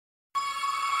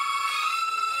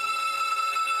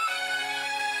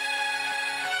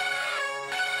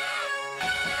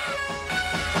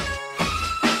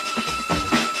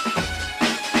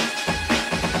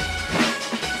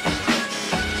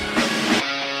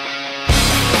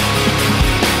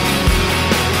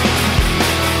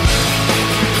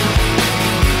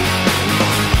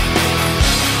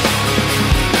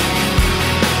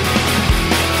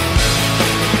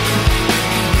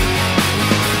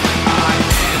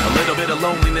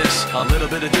this, a little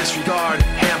bit of disregard,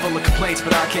 handful of complaints,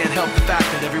 but I can't help the fact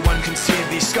that everyone can see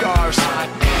these scars. I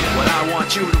am what I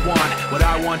want you to want, what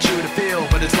I want you to feel,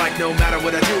 but it's like no matter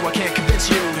what I do, I can't convince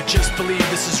you to just believe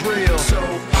this is real. So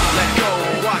let go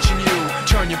of watching you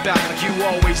turn your back like you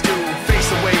always do, face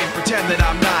away and pretend that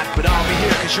I'm not, but I'll be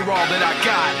here cause you're all that I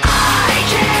got. I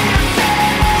can't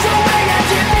fade the way I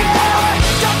did before.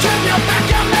 Don't turn your back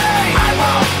on me, I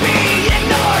won't be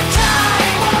ignored.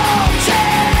 Time won't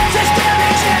change this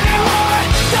damage anymore.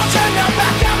 Don't turn your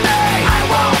back on me, I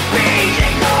won't be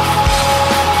ignored.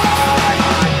 I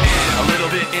am a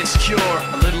little bit insecure,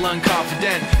 a little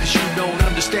unconfident, cause you don't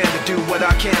understand to do what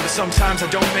I can, but sometimes I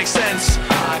don't make sense.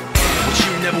 I am what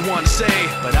you never want to say,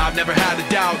 but I've never had a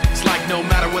doubt. It's like no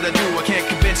matter what I do, I can't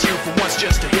convince you for once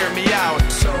just to hear me out.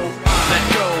 So let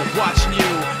go, watching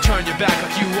you turn your back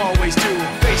like you always do,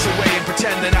 face away and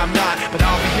pretend that I'm not, but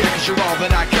I'll be here cause you're all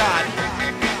that I got.